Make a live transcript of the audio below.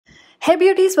Hey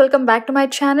beauties, welcome back to my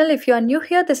channel. If you are new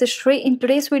here, this is Shri. In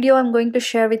today's video, I'm going to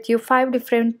share with you 5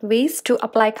 different ways to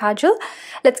apply Kajal.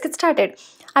 Let's get started.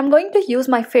 I'm going to use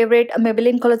my favorite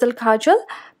Maybelline Colossal Kajal.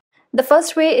 The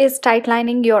first way is tight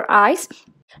lining your eyes.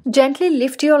 Gently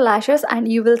lift your lashes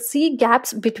and you will see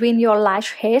gaps between your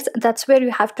lash hairs. That's where you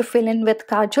have to fill in with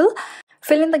Kajal.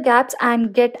 Fill in the gaps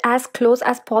and get as close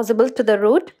as possible to the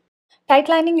root. Tight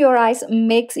lining your eyes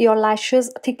makes your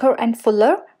lashes thicker and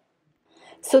fuller.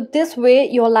 So this way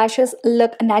your lashes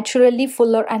look naturally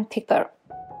fuller and thicker.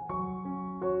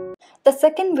 The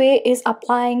second way is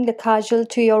applying the Kajal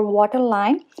to your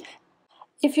waterline.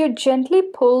 If you gently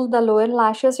pull the lower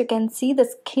lashes, you can see the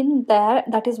skin there.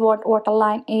 That is what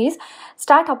waterline is.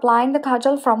 Start applying the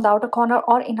Kajal from the outer corner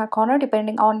or inner corner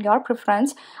depending on your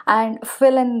preference and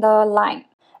fill in the line.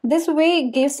 This way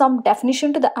gives some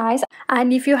definition to the eyes,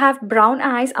 and if you have brown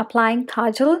eyes, applying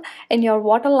Kajal in your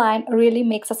waterline really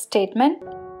makes a statement.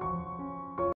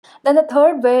 Then the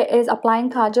third way is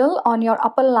applying Kajal on your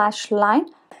upper lash line.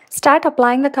 Start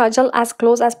applying the Kajal as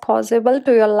close as possible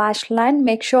to your lash line.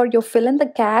 Make sure you fill in the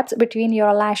gaps between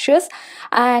your lashes,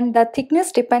 and the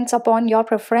thickness depends upon your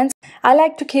preference. I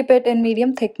like to keep it in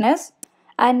medium thickness,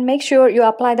 and make sure you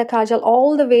apply the Kajal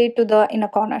all the way to the inner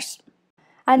corners.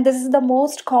 And this is the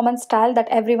most common style that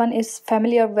everyone is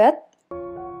familiar with.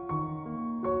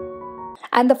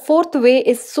 And the fourth way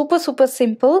is super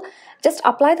simple. Just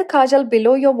apply the Kajal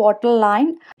below your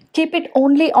waterline. Keep it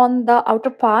only on the outer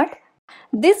part.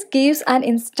 This gives an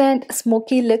instant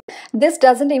smoky look. This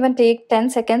doesn't even take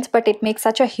 10 seconds, but it makes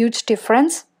such a huge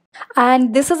difference.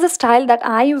 And this is a style that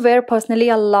I wear personally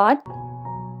a lot.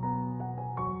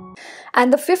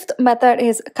 And the fifth method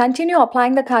is continue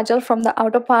applying the Kajal from the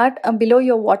outer part below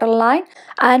your waterline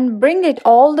and bring it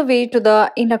all the way to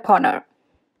the inner corner.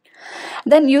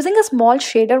 Then using a small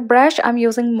shader brush, I'm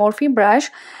using Morphe brush.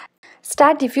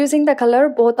 Start diffusing the color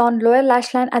both on lower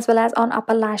lash line as well as on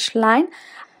upper lash line,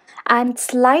 and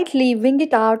slightly wing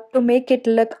it out to make it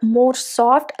look more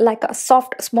soft, like a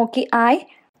soft smoky eye.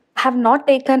 I have not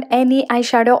taken any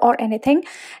eyeshadow or anything,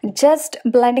 just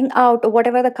blending out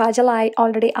whatever the Kajal I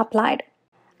already applied.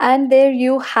 And there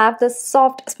you have the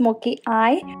soft smoky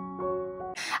eye.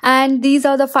 And these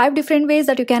are the 5 different ways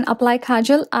that you can apply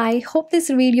Kajal. I hope this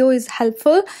video is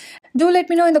helpful. Do let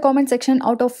me know in the comment section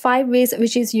out of 5 ways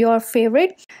which is your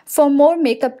favorite. For more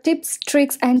makeup tips,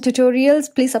 tricks and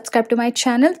tutorials, please subscribe to my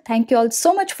channel. Thank you all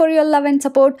so much for your love and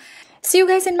support. See you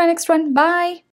guys in my next one. Bye.